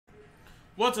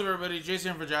What's up, everybody?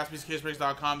 Jason for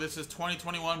JaspysCaseBreaks.com. This is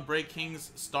 2021 Break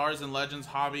Kings Stars and Legends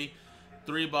Hobby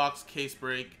 3-box case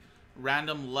break.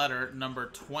 Random letter number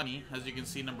 20. As you can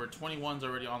see, number 21 is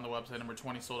already on the website. Number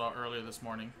 20 sold out earlier this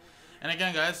morning. And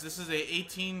again, guys, this is a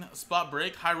 18-spot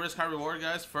break. High risk, high reward,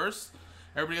 guys. First,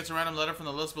 everybody gets a random letter from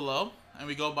the list below. And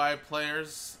we go by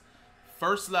player's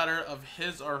first letter of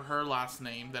his or her last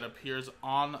name that appears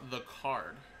on the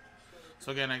card.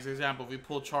 So again, as an example, if we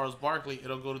pull Charles Barkley,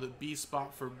 it'll go to the B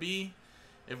spot for B.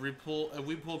 If we pull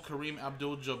Kareem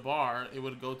Abdul-Jabbar, it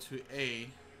would go to A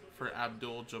for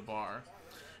Abdul-Jabbar.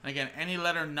 And again, any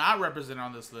letter not represented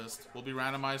on this list will be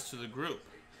randomized to the group.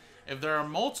 If there are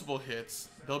multiple hits,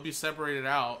 they'll be separated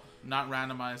out, not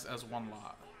randomized as one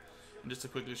lot. And just to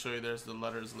quickly show you, there's the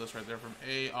letters list right there from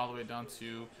A all the way down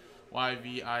to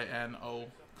YVINO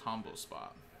combo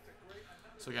spot.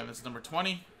 So again, this is number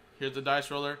 20. Here's the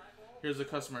dice roller. Here's the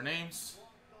customer names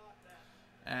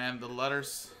and the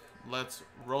letters. Let's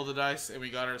roll the dice, and we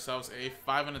got ourselves a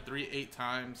 5 and a 3, 8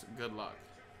 times. Good luck.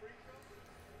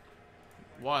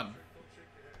 1,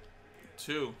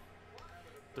 2,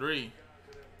 3,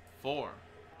 4,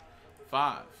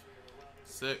 5,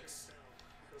 6,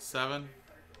 7,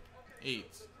 8.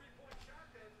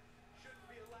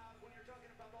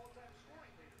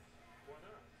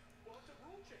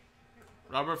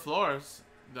 Robert Flores.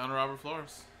 Down to Robert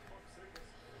Flores.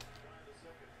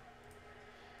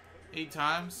 8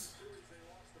 times.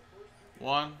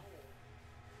 1,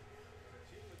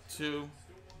 2,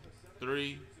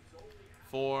 3,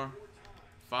 4,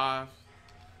 5,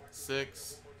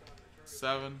 6,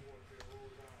 7,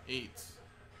 8.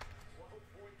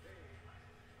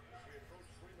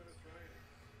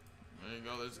 There you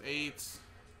go. There's 8.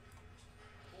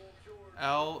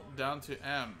 L down to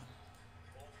M.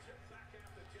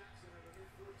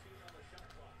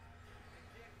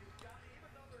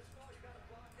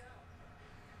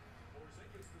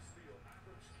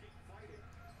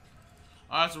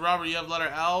 Alright, so Robert, you have letter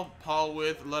L, Paul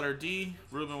with letter D,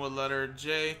 Ruben with letter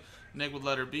J, Nick with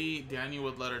letter B, Daniel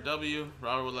with letter W,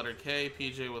 Robert with letter K,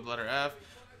 PJ with letter F,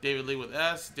 David Lee with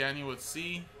S, Daniel with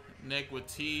C, Nick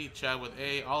with T, Chad with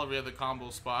A, all of you have the combo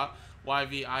spot,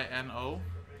 YVINO,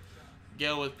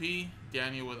 Gail with P,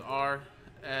 Daniel with R,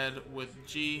 Ed with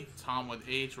G, Tom with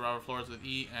H, Robert Flores with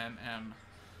E, and M.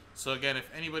 So again,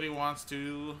 if anybody wants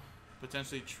to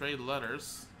potentially trade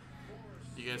letters,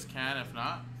 you guys can. If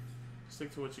not,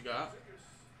 stick to what you got.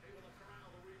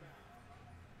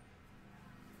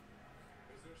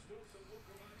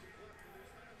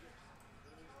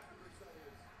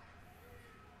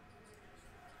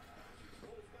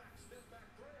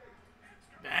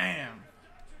 Damn.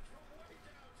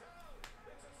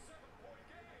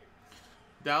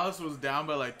 Dallas was down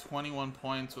by like 21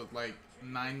 points with like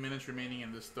 9 minutes remaining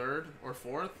in this third or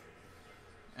fourth.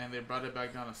 And they brought it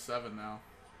back down to 7 now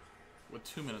with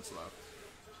 2 minutes left.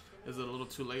 Is it a little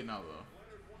too late now, though?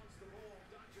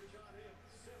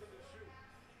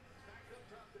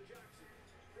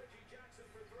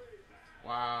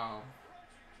 Wow.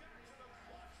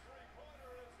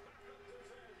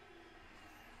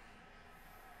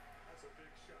 That's a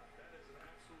big shot. That is an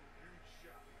absolute huge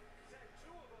shot. Sent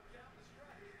 2 of them down the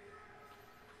stretch.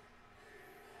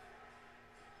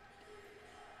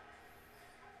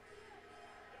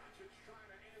 Doncic trying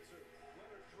to answer.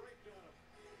 Leonard draped on him.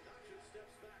 Doncic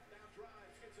steps back, now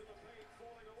drives, gets in the paint,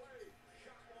 falling away.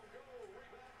 Shot won't go.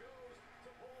 Rebound goes to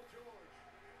Paul George.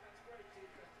 That's great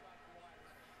defense by Kawhi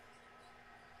Leonard.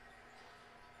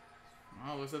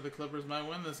 Well, looks like the Clippers might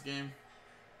win this game.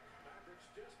 Mavericks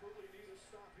desperately need a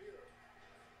stop here.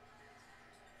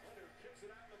 Leonard kicks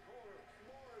it out in the corner.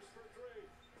 Morris for 3.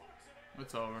 Pucks it in.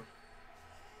 It's over.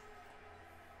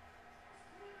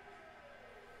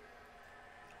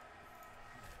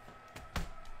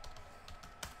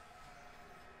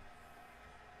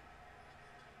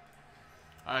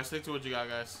 Alright, stick to what you got,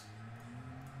 guys.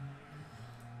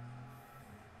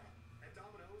 At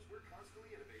Domino's, we're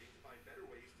constantly innovating to find better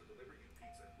ways to deliver you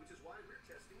pizza, which is why we're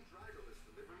testing driverless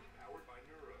delivery powered by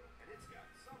Neuro, and it's got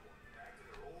someone back to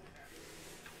their old habits.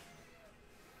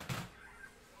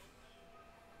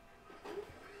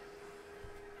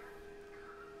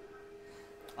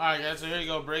 Alright, guys, so here you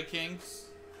go, Break Kings.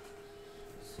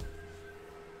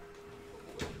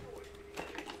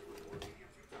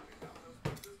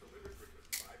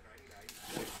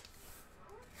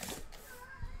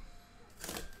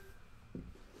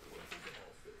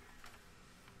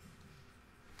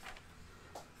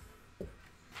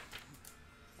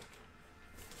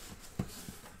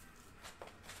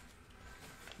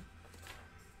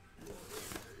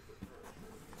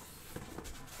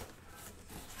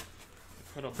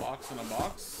 Put a box in a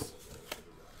box.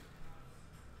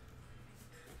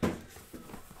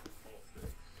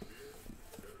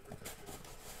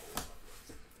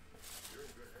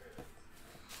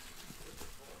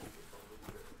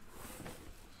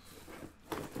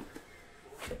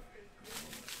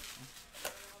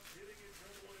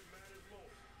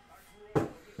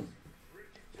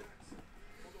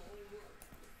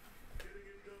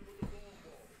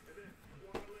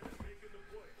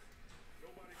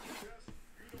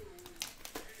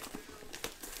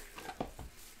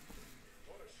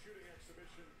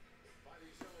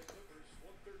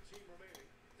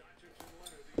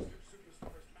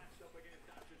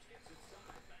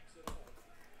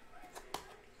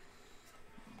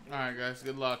 guys.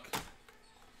 Good luck.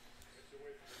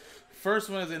 First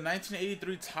one is in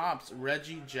 1983 Topps,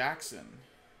 Reggie Jackson.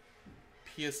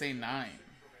 PSA 9.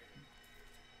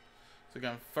 So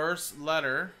again, first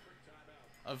letter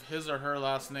of his or her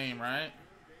last name, right?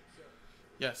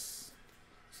 Yes.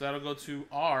 So that'll go to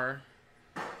R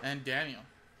and Daniel.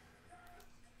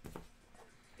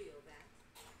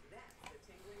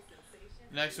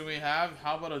 Next one we have,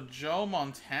 how about a Joe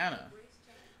Montana?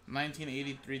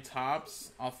 1983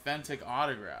 Topps, authentic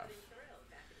autograph.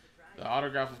 The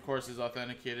autograph, of course, is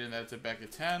authenticated, and that's a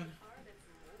Beckett 10.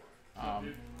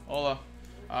 Hola.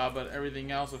 But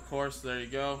everything else, of course, there you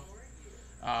go.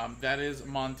 That is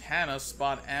Montana,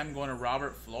 spot M, going to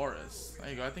Robert Flores. There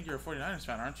you go. I think you're a 49ers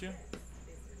fan, aren't you?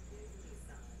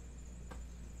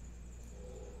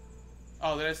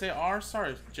 Oh, did I say R?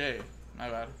 Sorry, J. My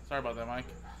bad. Sorry about that, Mike.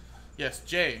 Yes,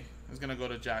 J is going to go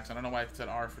to Jackson. I don't know why I said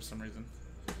R for some reason.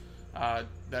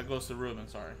 That goes to Ruben,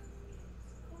 sorry.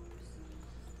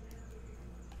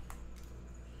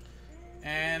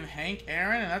 And Hank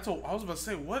Aaron, and that's a, I was about to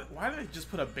say, what? Why did they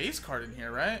just put a base card in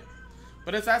here, right?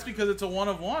 But that's because it's a 1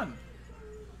 of 1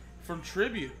 from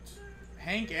Tribute.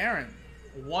 Hank Aaron,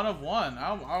 1 of 1. I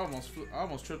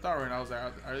almost tripped out right now. I was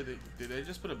like, did they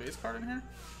just put a base card in here?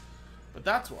 But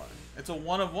that's why. It's a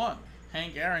 1 of 1.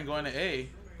 Hank Aaron going to A,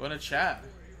 going to Chad.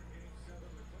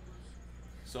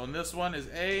 So in this one is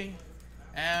A,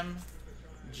 M,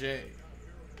 J.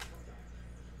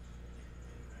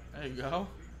 There you go.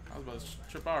 I was about to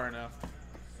trip out right now.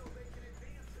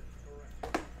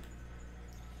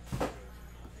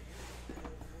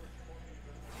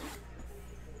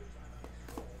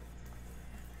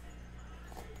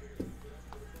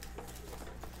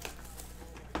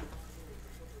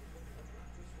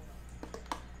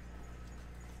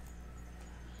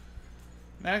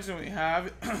 Next one we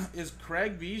have is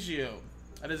Craig Biggio.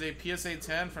 That is a PSA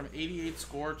 10 from 88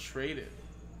 score traded.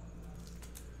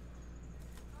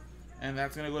 And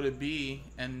that's going to go to B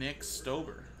and Nick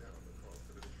Stober.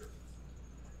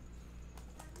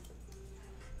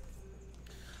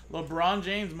 LeBron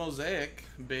James Mosaic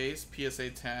base, PSA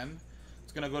 10.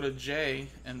 It's going to go to J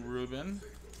and Ruben.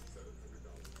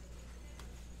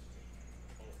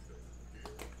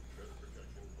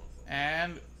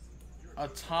 And a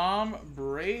Tom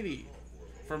Brady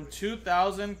from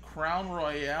 2000 Crown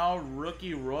Royale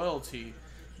Rookie Royalty.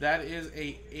 That is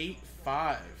a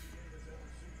 8-5.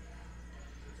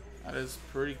 That is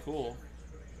pretty cool.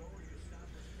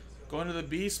 Going to the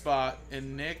B spot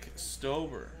in Nick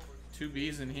Stober. 2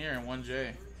 B's in here and 1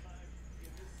 J.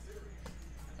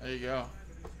 There you go.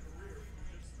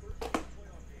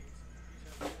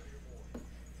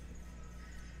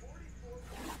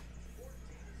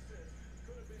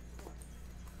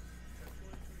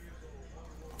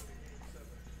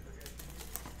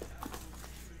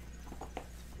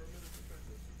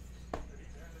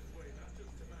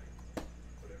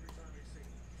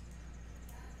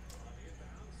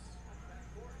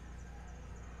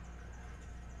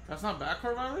 That's not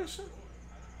backcourt violation?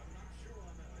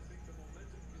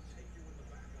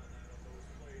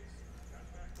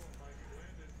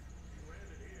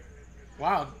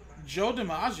 Wow, Joe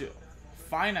DiMaggio.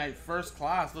 Finite first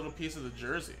class, little piece of the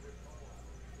jersey.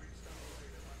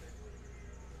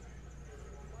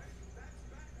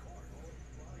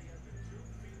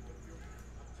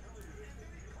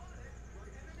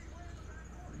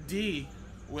 D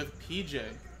with PJ.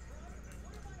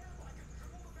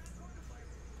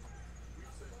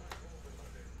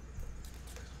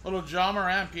 Little John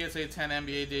Morant PSA 10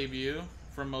 NBA debut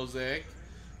from Mosaic.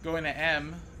 Going to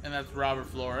M, and that's Robert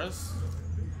Flores.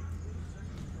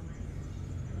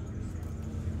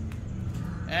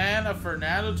 And a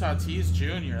Fernando Tatis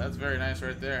Jr. That's very nice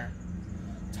right there.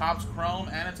 Topps Chrome,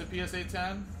 and it's a PSA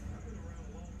 10.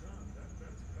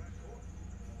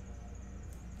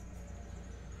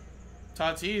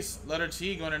 Tatis, letter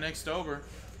T, going to Nick Stober.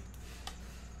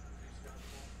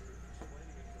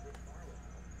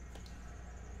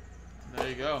 There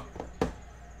you go.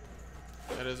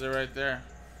 That is it right there.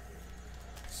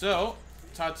 So,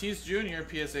 Tatis Jr.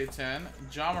 PSA 10,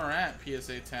 John Morant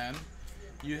PSA 10.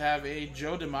 You have a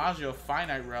Joe DiMaggio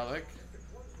finite relic.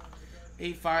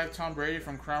 8-5 Tom Brady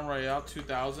from Crown Royale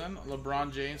 2000.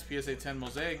 LeBron James PSA 10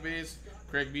 Mosaic base.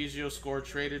 Craig Biggio score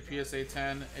traded PSA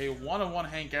 10. A 1-of-1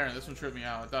 Hank Aaron. This one tripped me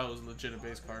out. I thought it was a legit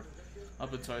base card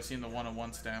up until I seen the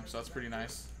 1-of-1 stamp. So that's pretty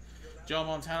nice. Joe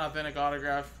Montana authentic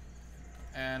autograph.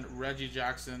 And Reggie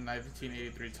Jackson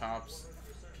 1983 Topps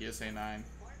PSA 9.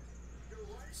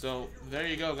 So there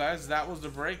you go, guys. That was the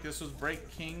break. This was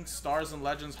Break King Stars and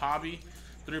Legends Hobby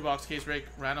 3-box case break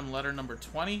random letter number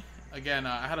 20. Again,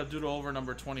 I had a doodle over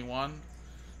number 21.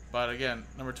 But again,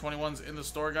 number 21's in the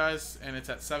store, guys, and it's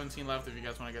at 17 left if you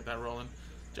guys want to get that rolling.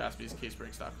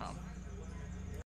 JaspysCaseBreaks.com.